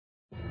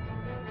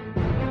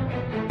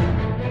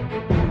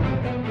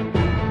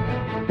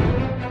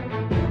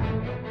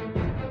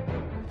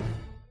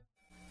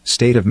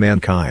state of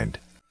mankind.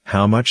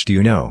 How much do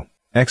you know?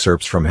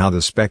 Excerpts from How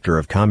the Spectre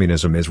of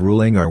Communism is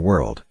Ruling Our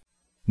World.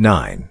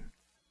 9.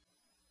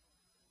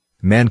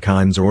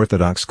 Mankind's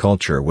orthodox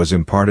culture was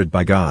imparted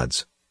by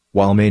gods.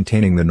 While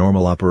maintaining the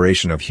normal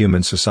operation of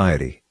human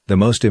society, the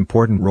most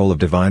important role of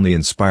divinely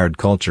inspired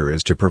culture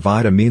is to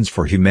provide a means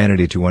for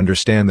humanity to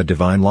understand the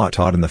divine law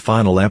taught in the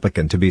final epoch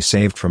and to be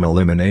saved from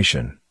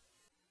elimination.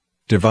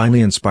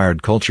 Divinely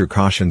inspired culture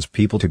cautions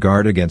people to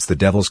guard against the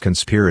devil's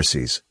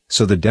conspiracies,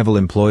 so the devil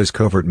employs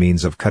covert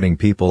means of cutting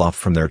people off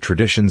from their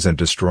traditions and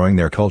destroying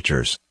their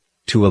cultures.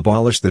 To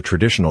abolish the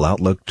traditional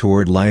outlook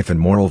toward life and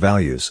moral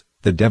values,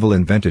 the devil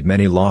invented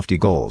many lofty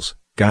goals,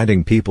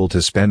 guiding people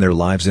to spend their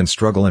lives in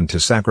struggle and to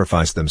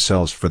sacrifice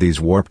themselves for these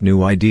warped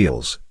new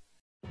ideals.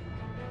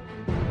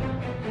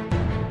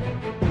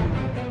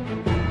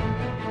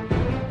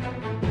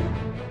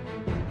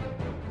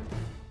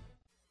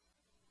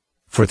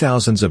 For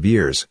thousands of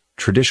years,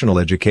 traditional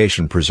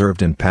education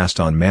preserved and passed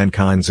on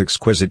mankind's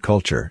exquisite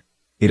culture.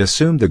 It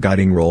assumed the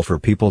guiding role for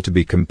people to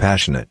be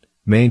compassionate,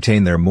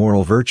 maintain their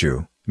moral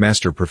virtue,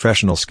 master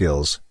professional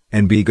skills,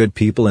 and be good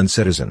people and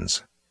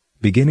citizens.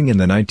 Beginning in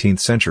the 19th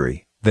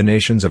century, the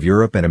nations of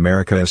Europe and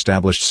America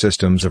established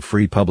systems of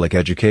free public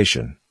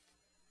education.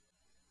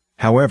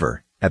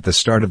 However, at the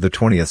start of the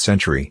 20th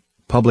century,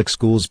 public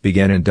schools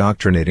began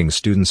indoctrinating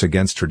students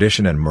against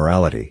tradition and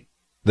morality.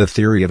 The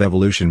theory of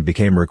evolution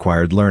became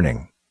required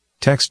learning.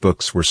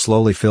 Textbooks were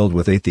slowly filled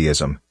with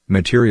atheism,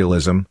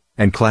 materialism,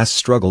 and class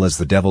struggle as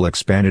the devil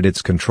expanded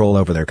its control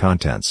over their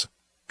contents.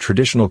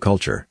 Traditional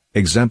culture,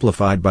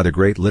 exemplified by the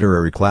great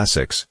literary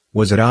classics,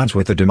 was at odds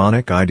with the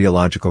demonic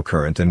ideological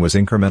current and was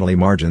incrementally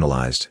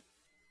marginalized.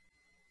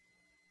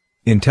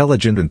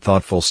 Intelligent and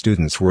thoughtful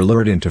students were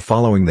lured into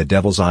following the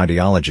devil's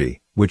ideology,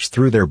 which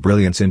threw their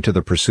brilliance into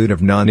the pursuit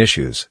of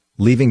non-issues,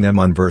 leaving them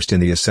unversed in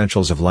the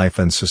essentials of life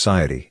and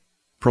society.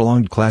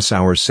 Prolonged class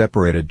hours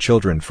separated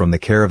children from the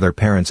care of their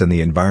parents and the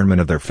environment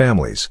of their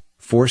families,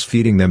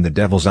 force-feeding them the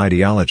devil's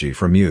ideology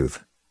from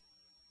youth.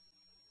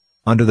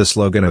 Under the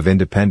slogan of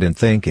independent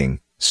thinking,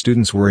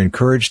 students were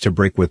encouraged to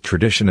break with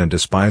tradition and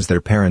despise their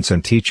parents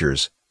and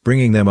teachers,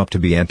 bringing them up to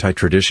be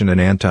anti-tradition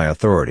and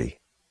anti-authority.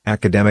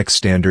 Academic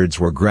standards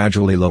were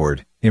gradually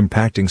lowered,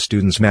 impacting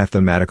students'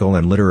 mathematical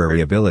and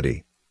literary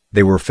ability.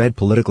 They were fed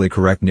politically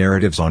correct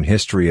narratives on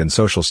history and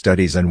social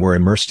studies and were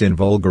immersed in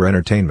vulgar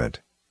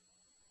entertainment.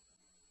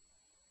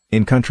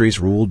 In countries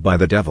ruled by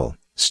the devil,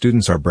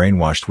 students are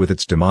brainwashed with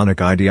its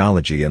demonic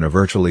ideology in a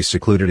virtually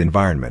secluded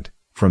environment,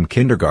 from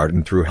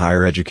kindergarten through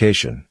higher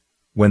education.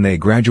 When they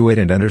graduate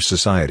and enter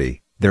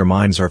society, their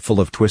minds are full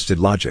of twisted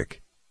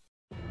logic.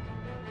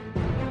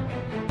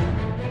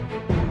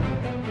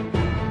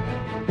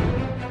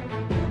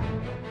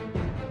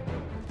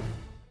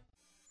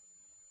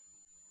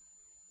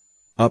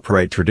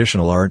 Upright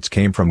traditional arts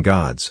came from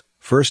gods,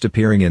 first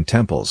appearing in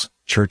temples,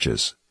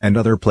 churches, and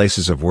other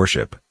places of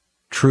worship.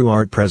 True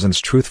art presents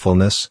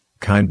truthfulness,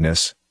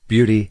 kindness,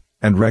 beauty,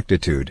 and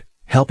rectitude,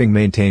 helping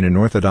maintain an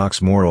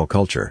orthodox moral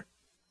culture.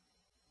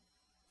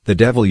 The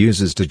devil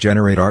uses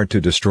degenerate art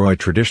to destroy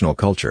traditional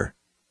culture.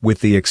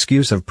 With the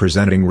excuse of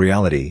presenting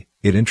reality,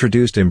 it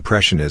introduced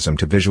impressionism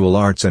to visual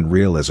arts and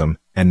realism,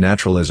 and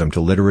naturalism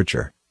to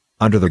literature.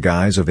 Under the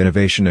guise of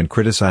innovation and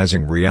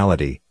criticizing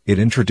reality, it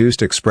introduced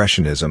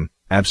expressionism,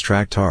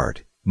 abstract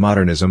art,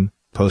 modernism,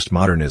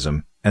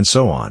 postmodernism, and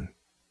so on.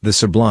 The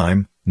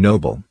sublime,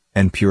 noble,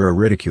 and pure are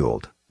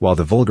ridiculed, while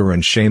the vulgar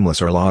and shameless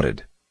are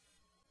lauded.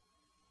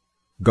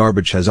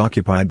 Garbage has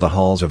occupied the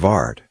halls of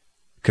art.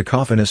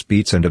 Cacophonous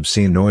beats and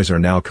obscene noise are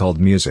now called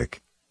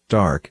music.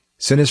 Dark,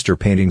 sinister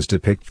paintings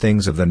depict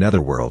things of the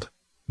netherworld.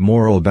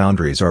 Moral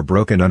boundaries are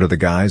broken under the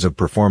guise of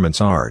performance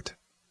art.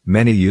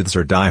 Many youths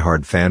are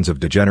die-hard fans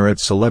of degenerate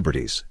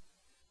celebrities.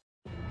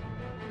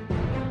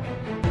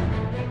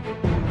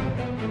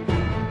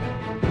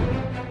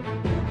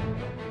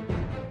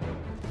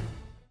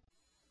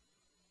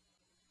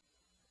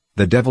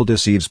 The devil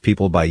deceives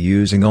people by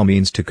using all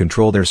means to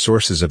control their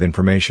sources of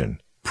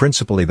information,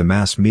 principally the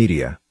mass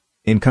media.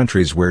 In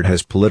countries where it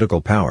has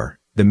political power,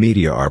 the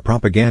media are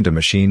propaganda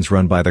machines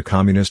run by the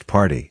Communist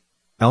Party.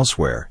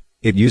 Elsewhere,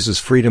 it uses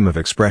freedom of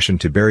expression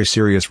to bury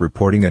serious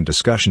reporting and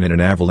discussion in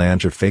an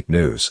avalanche of fake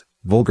news,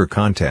 vulgar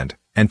content,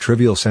 and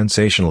trivial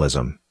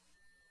sensationalism.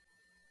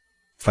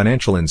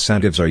 Financial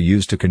incentives are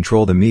used to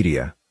control the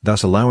media,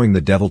 thus allowing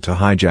the devil to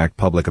hijack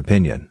public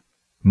opinion.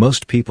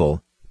 Most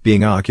people,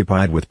 being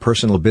occupied with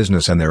personal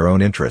business and their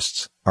own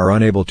interests, are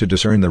unable to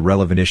discern the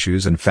relevant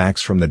issues and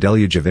facts from the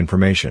deluge of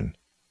information.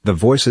 The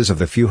voices of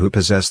the few who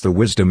possess the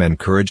wisdom and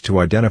courage to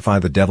identify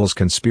the devil's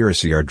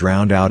conspiracy are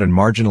drowned out and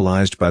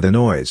marginalized by the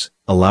noise,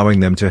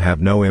 allowing them to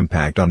have no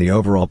impact on the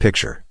overall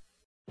picture.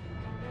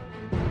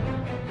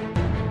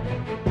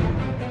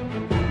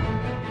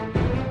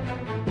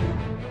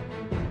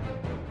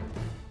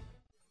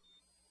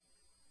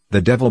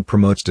 The devil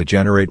promotes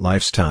degenerate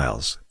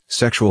lifestyles,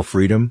 sexual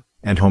freedom,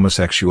 and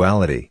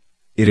homosexuality.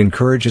 It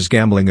encourages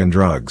gambling and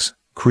drugs,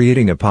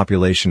 creating a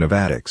population of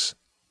addicts.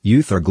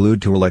 Youth are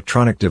glued to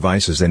electronic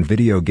devices and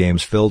video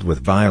games filled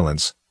with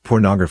violence,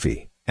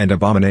 pornography, and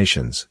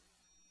abominations.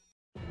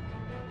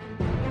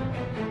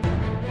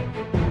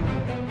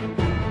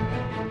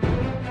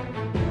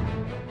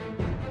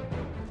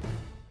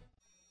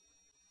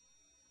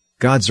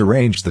 Gods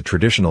arranged the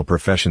traditional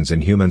professions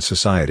in human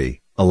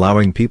society,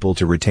 allowing people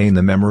to retain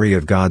the memory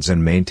of gods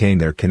and maintain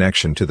their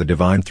connection to the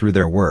divine through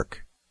their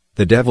work.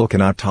 The devil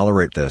cannot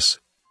tolerate this.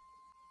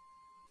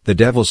 The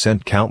devil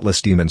sent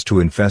countless demons to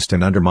infest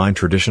and undermine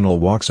traditional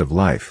walks of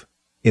life.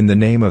 In the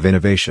name of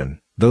innovation,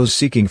 those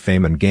seeking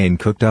fame and gain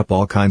cooked up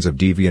all kinds of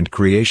deviant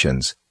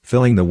creations,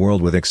 filling the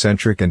world with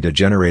eccentric and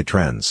degenerate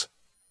trends.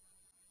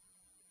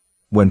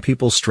 When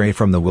people stray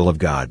from the will of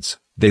gods,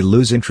 they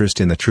lose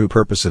interest in the true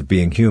purpose of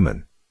being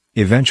human.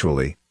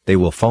 Eventually, they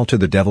will fall to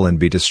the devil and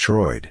be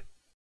destroyed.